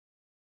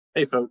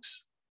Hey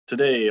folks,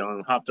 today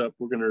on Hopped Up,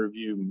 we're going to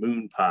review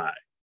MoonPie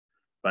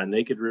by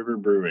Naked River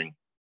Brewing.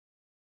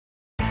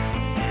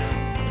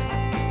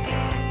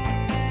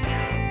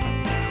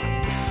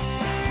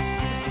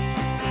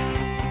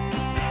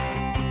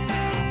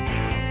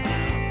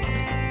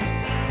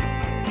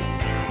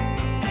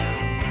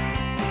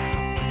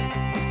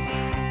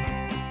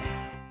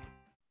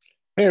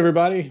 Hey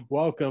everybody,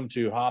 welcome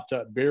to Hopped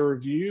Up Beer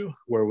Review,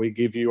 where we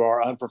give you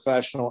our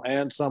unprofessional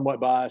and somewhat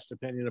biased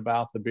opinion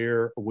about the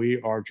beer we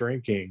are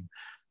drinking.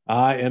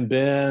 I am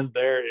Ben,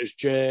 there is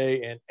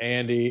Jay, and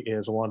Andy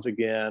is once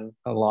again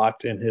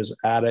locked in his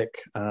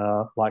attic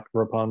like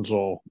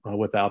Rapunzel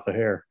without the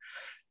hair.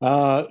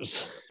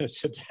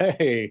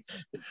 Today,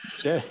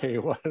 Jay,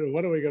 what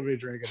are we going to be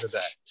drinking today?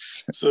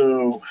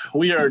 So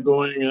we are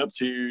going up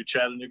to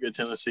Chattanooga,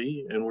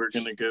 Tennessee, and we're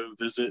going to go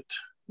visit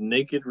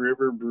Naked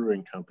River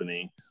Brewing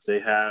Company.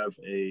 They have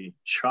a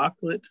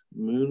chocolate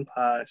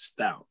MoonPie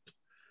Stout.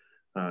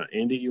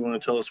 Andy, you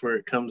want to tell us where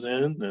it comes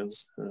in and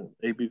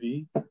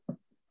ABV?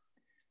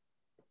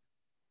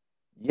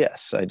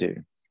 Yes, I do.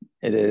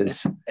 It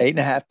is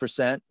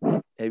 8.5%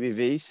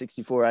 ABV,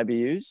 64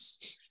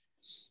 IBUs,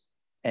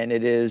 and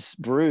it is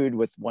brewed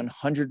with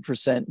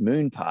 100%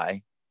 moon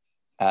pie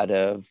out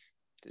of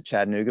the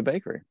Chattanooga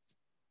bakery.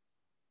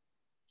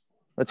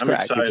 Let's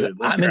crack.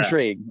 I'm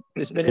intrigued.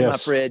 It's been in my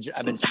fridge.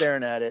 I've been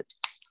staring at it,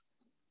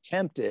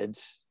 tempted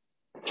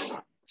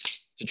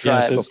to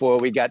try it before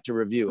we got to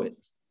review it.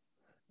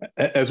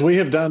 As we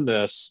have done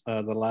this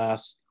the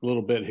last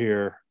little bit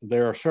here,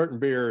 there are certain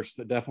beers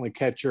that definitely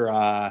catch your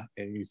eye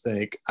and you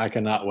think, I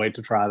cannot wait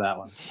to try that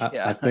one.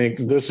 I think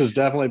this has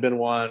definitely been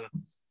one,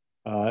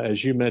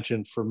 as you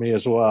mentioned, for me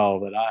as well,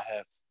 that I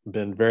have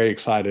been very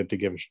excited to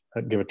give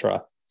a try.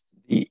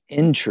 The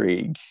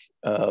intrigue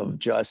of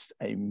just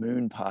a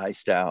moon pie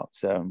stout.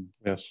 So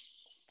yes,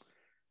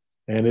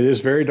 and it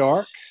is very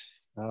dark.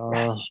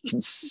 You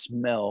can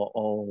smell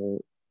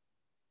all.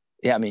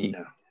 Yeah, I mean,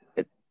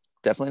 it's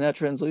definitely not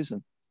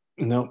translucent.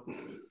 No,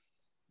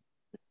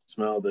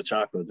 smell the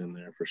chocolate in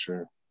there for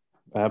sure.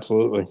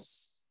 Absolutely.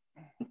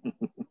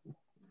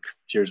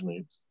 Cheers,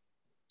 mates.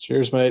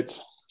 Cheers,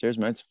 mates. Cheers,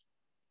 mates.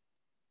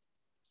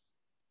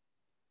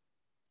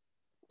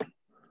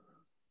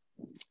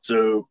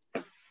 So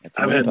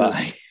I've had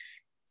this.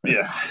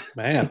 Yeah,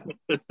 man.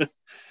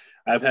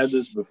 I've had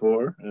this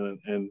before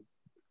and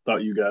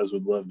thought you guys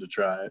would love to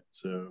try it.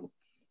 So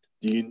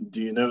do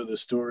you know the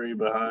story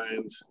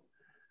behind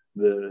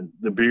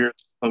the beer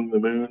hung the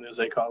moon, as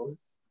they call it?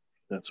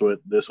 That's what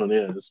this one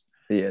is.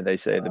 Yeah, they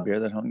say the beer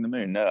that hung the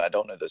moon. No, I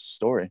don't know this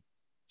story.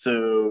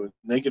 So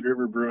Naked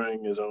River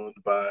Brewing is owned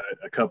by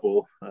a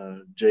couple,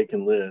 Jake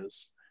and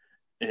Liz,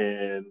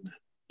 and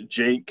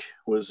Jake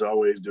was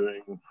always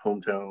doing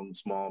hometown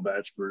small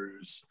batch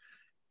brews,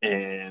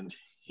 and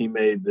he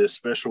made this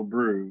special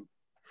brew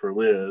for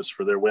Liz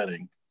for their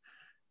wedding,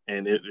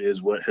 and it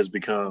is what has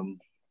become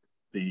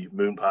the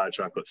MoonPie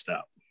Chocolate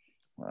Stout.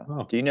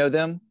 Wow. Do you know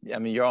them? I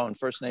mean, you're all on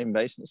first name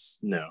basis?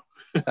 No.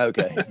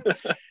 Okay.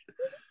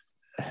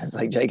 It's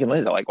like Jake and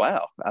Liz. I'm like,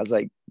 wow. I was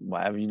like,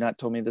 why have you not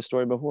told me this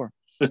story before?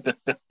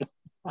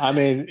 I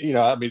mean,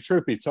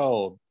 truth be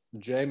told,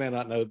 Jay may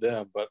not know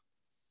them, but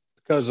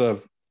because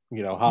of,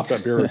 Hopped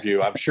Up Beer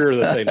Review, I'm sure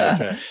that they know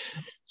Jay.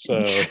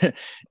 So,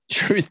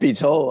 truth be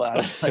told, I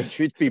was like,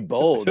 truth be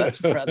bold.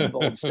 That's a rather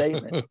bold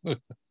statement.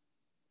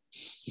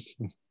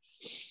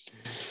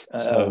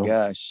 Oh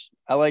gosh,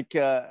 I like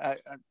kind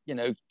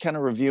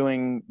of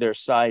reviewing their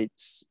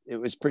sites. It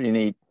was pretty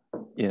neat.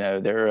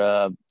 They're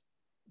a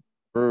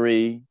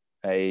brewery,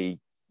 a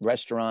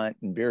restaurant,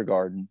 and beer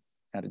garden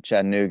out of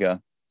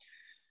Chattanooga,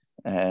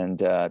 and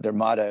their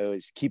motto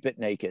is "Keep it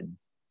naked."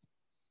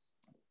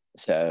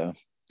 So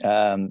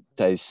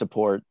they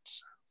support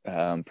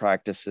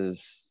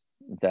practices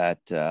that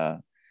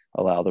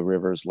allow the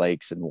rivers,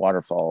 lakes, and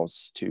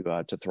waterfalls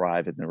to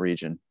thrive in the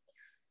region.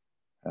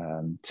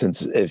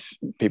 Since if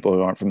people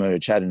who aren't familiar,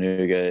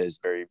 Chattanooga is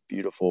a very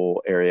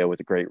beautiful area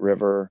with a great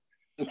river.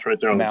 It's right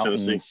there on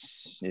mountains, the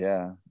Tennessee.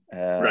 Yeah.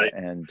 Right.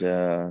 And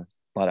a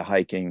lot of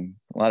hiking,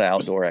 a lot of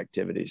outdoor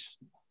activities.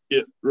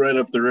 Yeah, right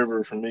up the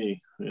river from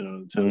me.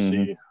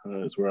 Tennessee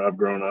is where I've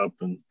grown up,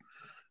 and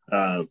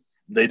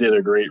they did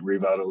a great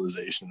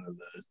revitalization of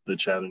the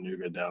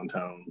Chattanooga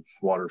downtown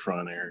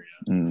waterfront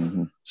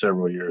area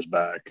several years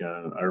back.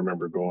 I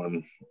remember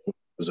going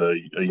as a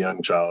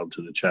young child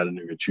to the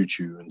Chattanooga Choo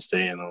Choo and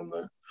staying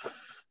on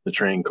the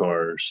train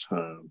cars.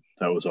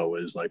 That was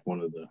always like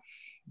one of the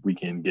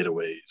weekend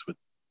getaways.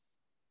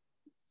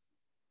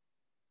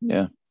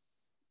 Yeah,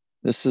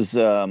 this is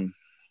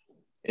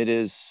it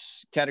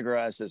is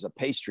categorized as a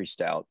pastry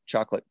stout,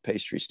 chocolate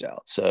pastry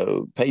stout.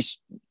 So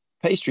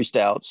pastry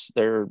stouts,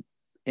 they're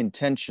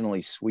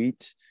intentionally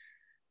sweet,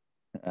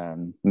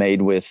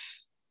 made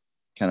with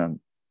kind of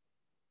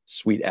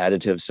sweet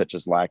additives such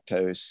as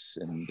lactose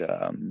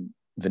and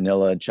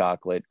vanilla,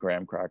 chocolate,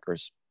 graham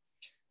crackers.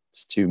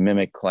 It's to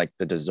mimic like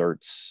the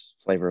desserts,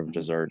 flavor of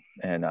dessert.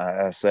 And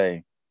I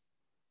say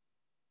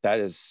that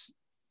is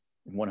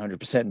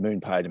 100%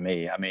 moon pie to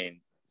me. I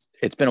mean,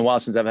 it's been a while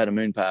since I've had a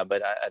moon pie,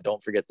 but I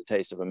don't forget the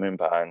taste of a moon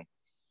pie, and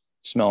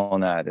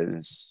smelling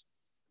that's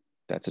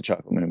a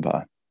chocolate moon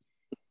pie.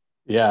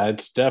 Yeah,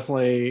 it's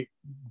definitely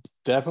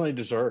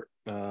dessert.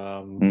 You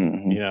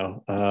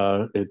know,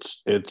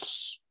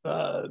 it's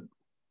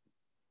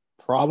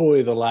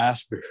probably the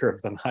last beer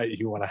of the night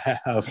you want to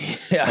have.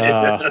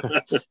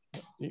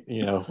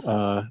 You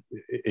know,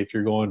 if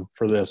you're going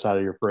for this out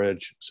of your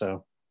fridge.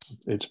 So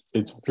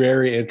it's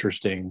very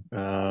interesting,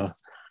 to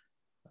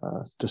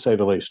say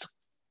the least.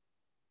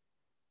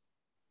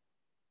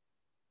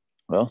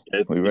 Well,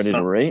 we ready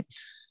to rate?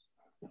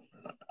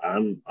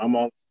 I'm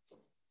all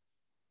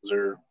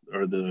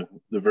or the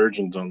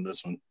virgins on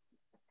this one.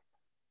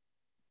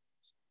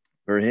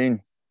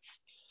 Brewing.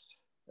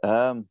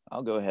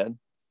 I'll go ahead.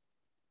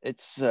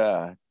 It's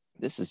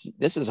this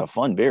is a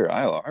fun beer.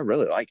 I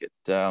really like it.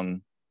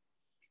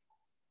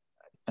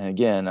 And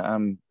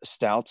again,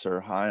 stouts are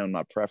high on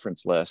my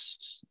preference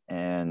list,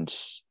 and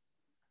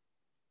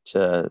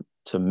to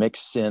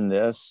mix in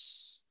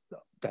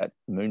that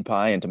moon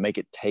pie and to make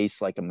it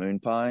taste like a moon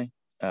pie,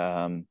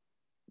 I'm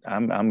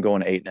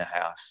going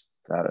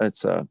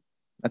 8.5.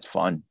 That's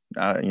fun.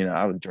 You know,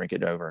 I would drink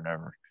it over and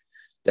over.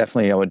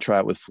 Definitely, I would try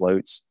it with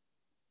floats,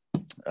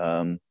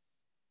 with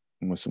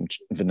some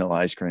vanilla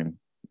ice cream,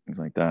 things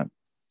like that.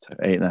 So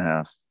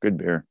 8.5, good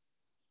beer.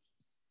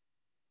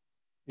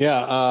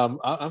 Yeah,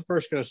 I'm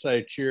first going to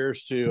say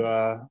cheers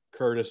to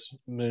Curtis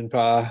Moon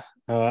Pie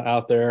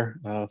out there,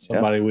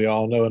 somebody we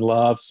all know and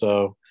love.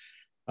 So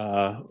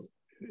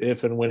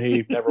if and when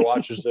he never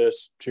watches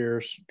this,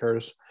 cheers,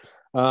 Curtis.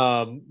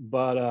 But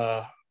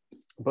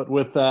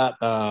with that,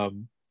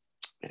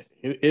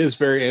 it is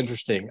very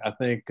interesting. I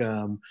think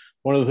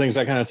one of the things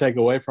I kind of take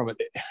away from it,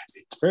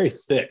 it's very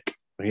thick.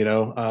 You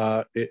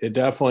know, it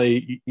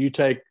definitely, you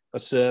take a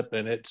sip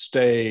and it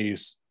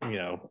stays, you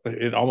know,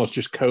 it almost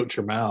just coats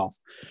your mouth.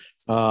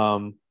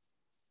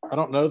 I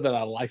don't know that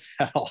I like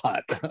that a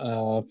lot.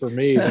 For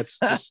me, that's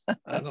just,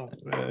 I don't,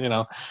 you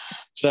know,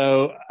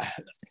 so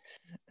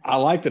I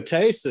like the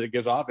taste that it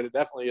gives off. It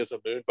definitely is a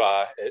moon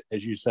pie,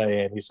 as you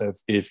say, Andy. So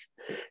if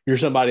you're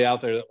somebody out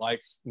there that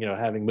likes, you know,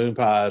 having moon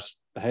pies,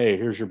 hey,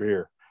 here's your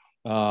beer.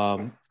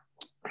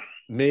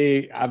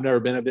 Me, I've never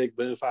been a big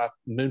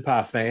moon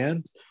pie fan.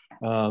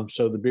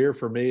 So the beer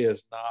for me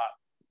is not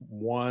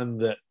one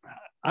that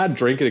I'd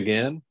drink it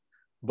again,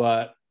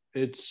 but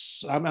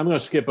I'm going to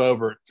skip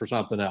over it for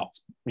something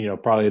else, you know,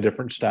 probably a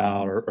different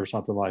style or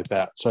something like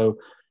that. So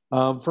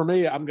for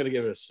me, I'm going to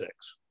give it a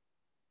 6.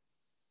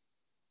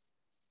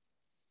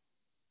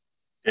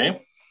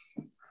 Okay.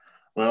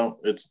 Well,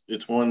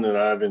 it's one that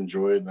I've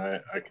enjoyed,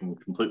 and I can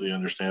completely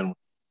understand.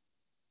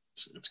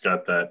 It's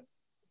got that,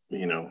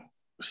 you know,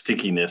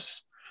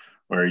 stickiness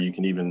where you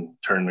can even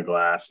turn the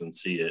glass and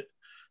see it.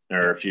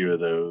 There are a few of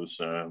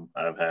those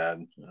I've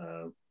had,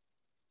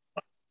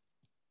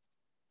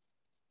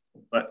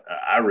 but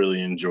I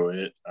really enjoy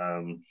it.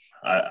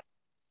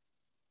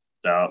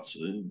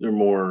 Stouts, they're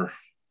more,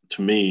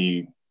 to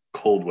me,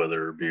 cold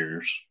weather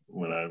beers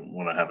when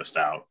I have a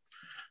stout.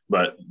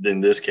 But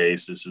in this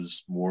case, this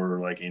is more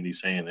like Andy's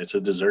saying, it's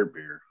a dessert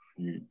beer.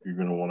 You're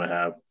going to want to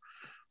have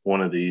one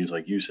of these,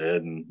 like you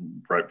said,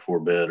 and right before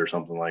bed or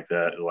something like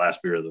that, the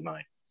last beer of the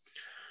night.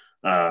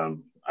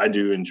 I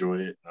do enjoy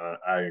it.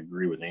 I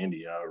agree with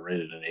Andy. I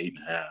rated an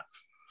 8.5.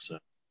 So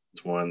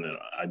it's one that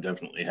I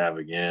definitely have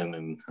again,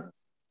 and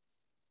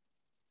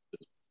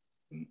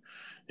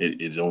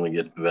it only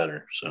gets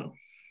better. So.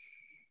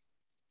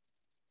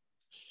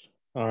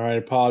 All right.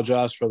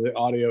 Apologize for the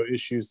audio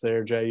issues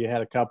there, Jay. You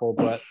had a couple,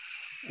 but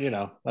you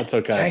know, that's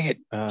okay. Dang it,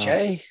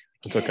 Jay.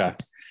 It's okay.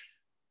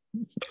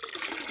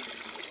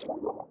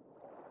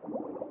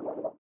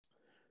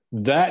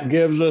 That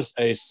gives us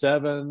a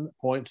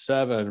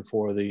 7.7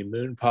 for the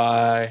Moon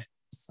Pie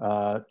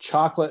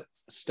chocolate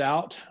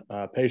stout,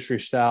 pastry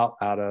stout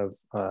out of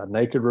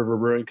Naked River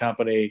Brewing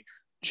Company,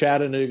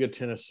 Chattanooga,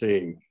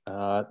 Tennessee.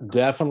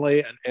 Definitely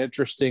an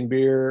interesting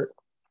beer.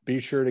 Be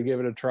sure to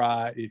give it a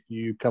try if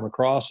you come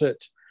across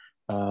it.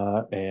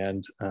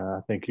 And I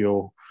think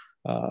you'll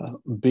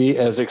be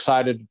as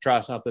excited to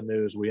try something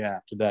new as we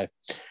have today.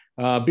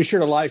 Be sure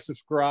to like,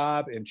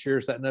 subscribe, and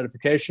cheers that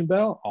notification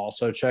bell.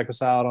 Also, check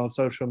us out on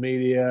social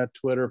media,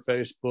 Twitter,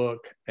 Facebook,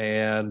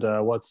 and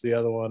what's the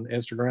other one?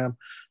 Instagram.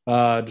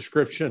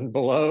 Description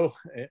below,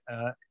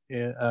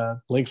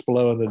 links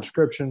below in the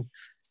description.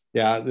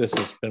 Yeah, this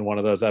has been one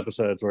of those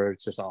episodes where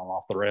it's just all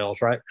off the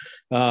rails, right?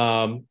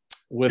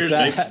 With cheers,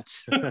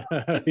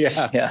 that,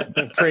 yeah,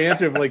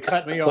 preemptively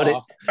cut me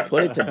off.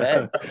 Put it to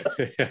bed.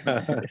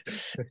 Yeah.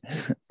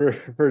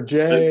 For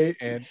Jay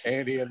and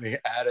Andy in the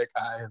attic,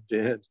 I am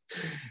Ben.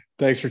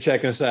 Thanks for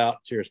checking us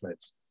out. Cheers,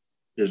 mates.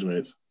 Cheers,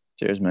 mates.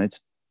 Cheers, mates.